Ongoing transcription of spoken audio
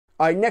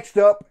Alright, next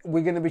up,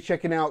 we're going to be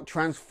checking out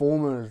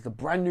Transformers, the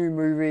brand new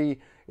movie.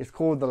 It's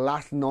called The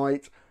Last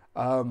Night.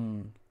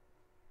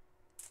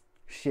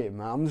 Shit,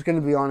 man. I'm just going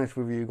to be honest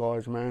with you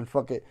guys, man.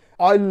 Fuck it.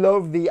 I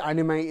love the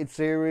animated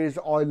series.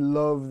 I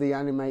love the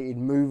animated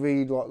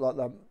movie. Like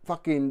the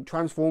fucking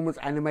Transformers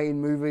animated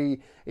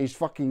movie is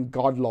fucking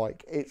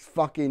godlike. It's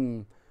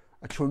fucking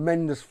a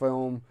tremendous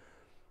film.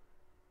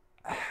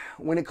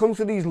 When it comes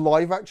to these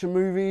live action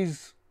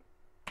movies,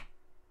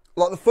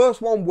 like the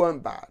first one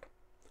weren't bad.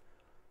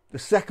 The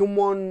second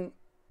one,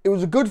 it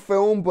was a good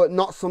film, but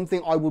not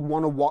something I would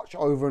want to watch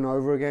over and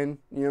over again.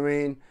 You know what I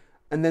mean?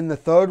 And then the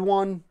third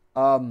one,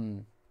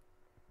 I'm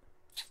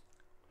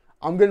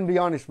going to be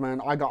honest,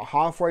 man. I got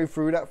halfway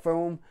through that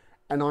film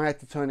and I had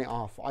to turn it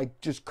off. I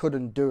just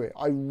couldn't do it.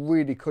 I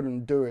really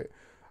couldn't do it.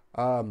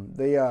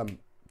 The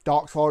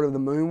Dark Side of the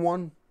Moon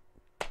one,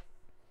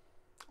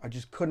 I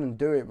just couldn't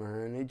do it,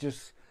 man. It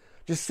just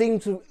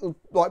seemed to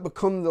like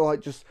become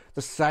just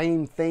the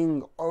same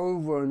thing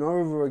over and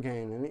over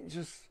again, and it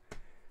just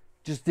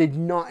did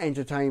not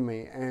entertain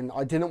me. And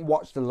I didn't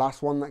watch the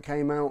last one that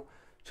came out,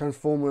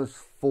 Transformers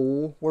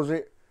 4, was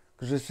it?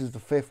 Because this is the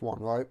fifth one,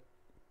 right?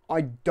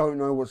 I don't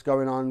know what's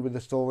going on with the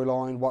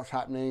storyline, what's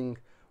happening,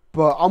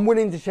 but I'm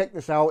willing to check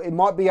this out. It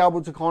might be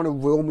able to kind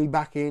of reel me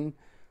back in.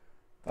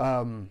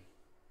 But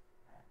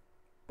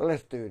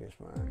let's do this,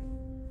 man.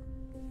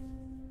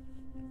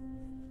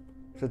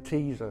 It's a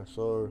teaser,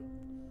 so...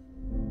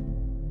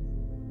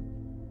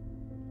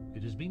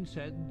 It has been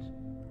said,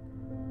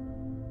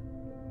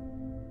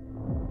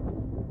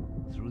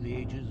 through the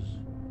ages,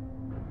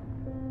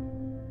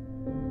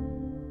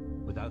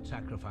 without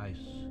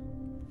sacrifice,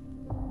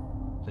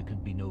 there can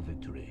be no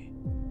victory.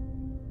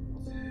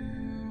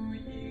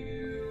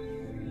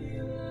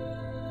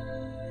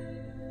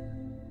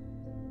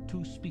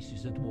 Two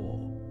species at war.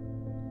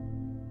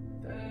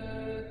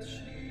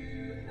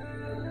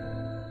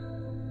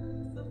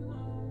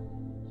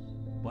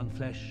 One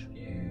flesh,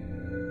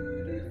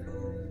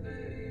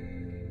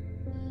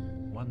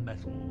 one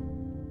metal.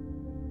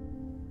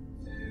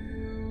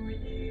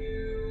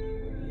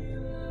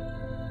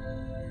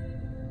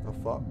 The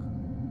fuck?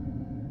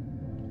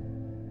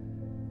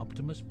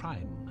 Optimus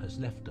Prime has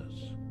left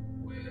us.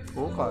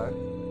 Okay.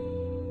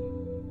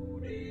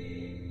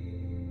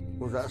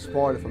 Was that a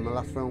spoiler from the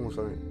last film or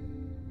something?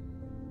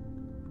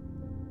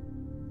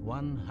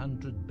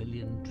 100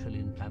 billion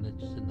trillion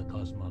planets in the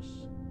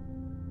cosmos.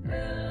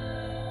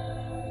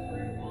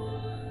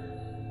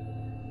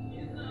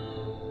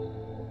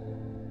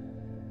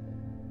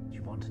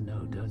 You want to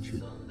know, don't you?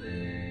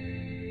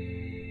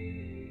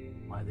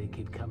 Why they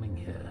keep coming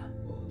here.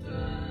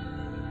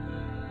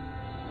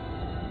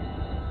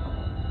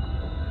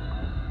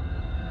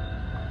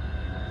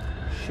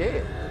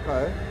 Shit,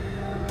 okay.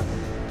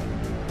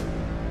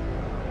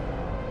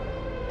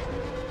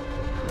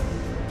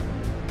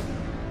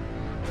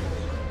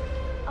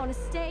 I want to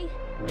stay,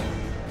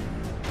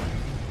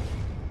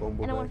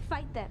 Bumblebee. and I want to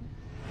fight them.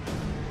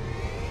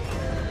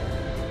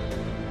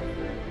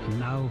 And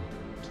now,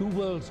 two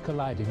worlds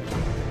colliding.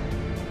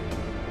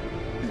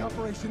 The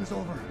operation is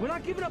over. We're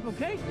not giving up,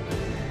 okay?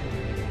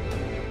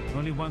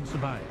 Only one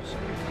survives.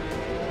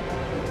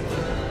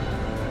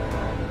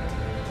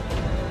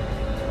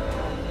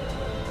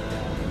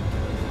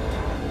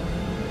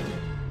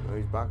 Oh,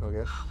 he's back, I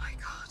guess. Oh my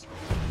God.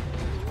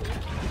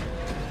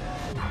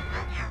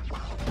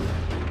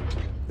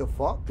 The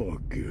fuck?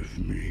 Forgive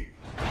me.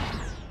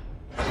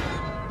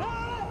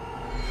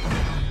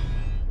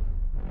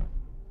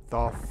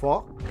 The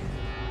fuck?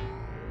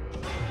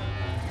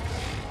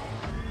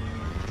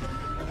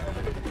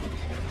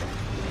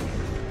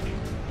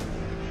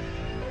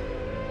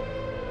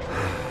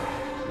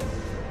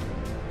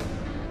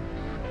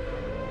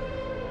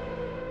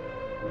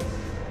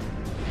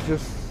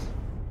 Just...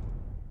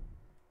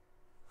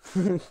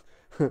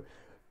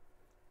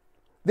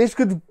 This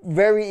could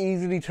very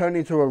easily turn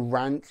into a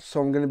rant,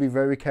 so I'm going to be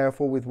very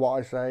careful with what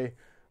I say.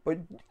 But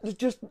it's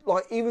just,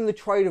 like, even the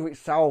trailer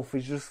itself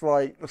is just,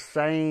 like, the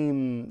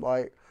same,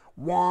 like,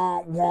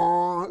 wah,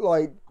 wah,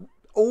 like,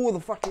 all the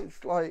fucking,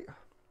 it's like...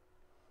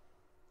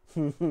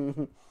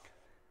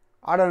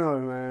 I don't know,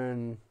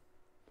 man.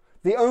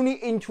 The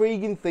only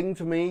intriguing thing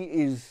to me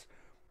is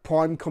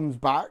Prime comes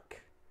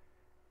back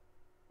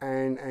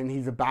and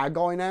he's a bad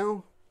guy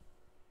now.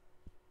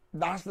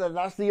 That's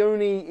the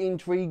only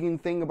intriguing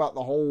thing about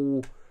the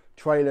whole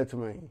trailer to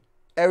me.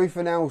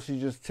 Everything else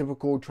is just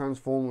typical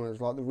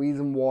Transformers. Like the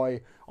reason why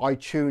I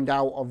tuned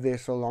out of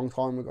this a long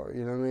time ago.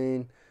 You know what I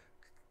mean?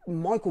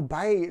 Michael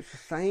Bay, it's the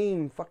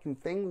same fucking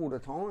thing all the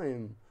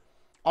time.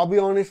 I'll be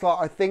honest, like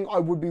I think I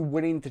would be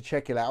willing to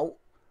check it out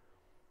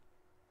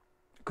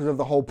because of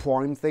the whole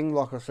Prime thing,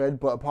 like I said.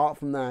 But apart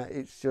from that,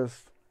 it's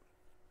just...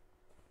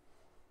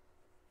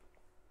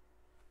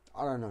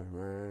 I don't know,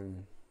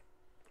 man.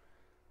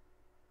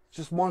 It's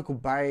just Michael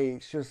Bay.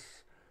 It's just...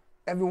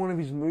 Every one of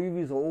his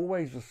movies are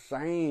always the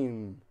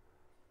same.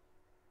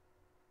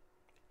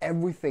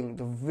 Everything.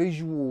 The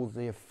visuals,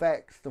 the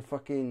effects, the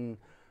fucking...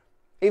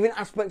 Even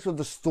aspects of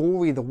the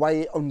story, the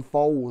way it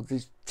unfolds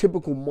is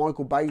typical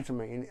Michael Bay to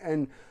me.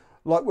 And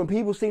Like, when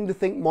people seem to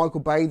think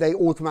Michael Bay, they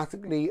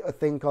automatically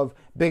think of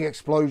big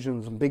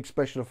explosions and big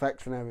special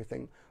effects and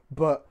everything.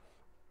 But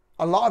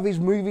a lot of his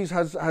movies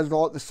has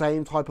like the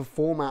same type of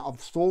format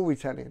of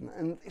storytelling,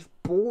 and it's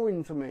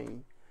boring to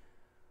me.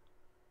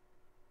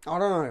 I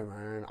don't know,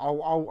 man.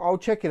 I'll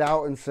check it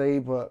out and see,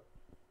 but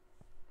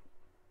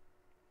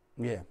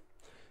yeah.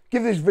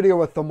 Give this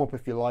video a thumb up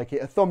if you like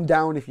it, a thumb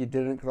down if you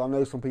didn't, because I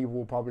know some people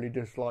will probably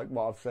dislike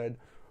what I've said.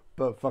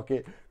 But fuck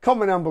it.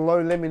 Comment down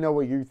below, let me know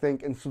what you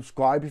think, and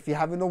subscribe if you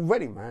haven't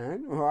already,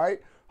 man.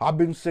 Alright? I've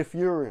been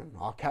SiTHFuRion.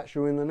 I'll catch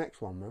you in the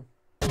next one, man.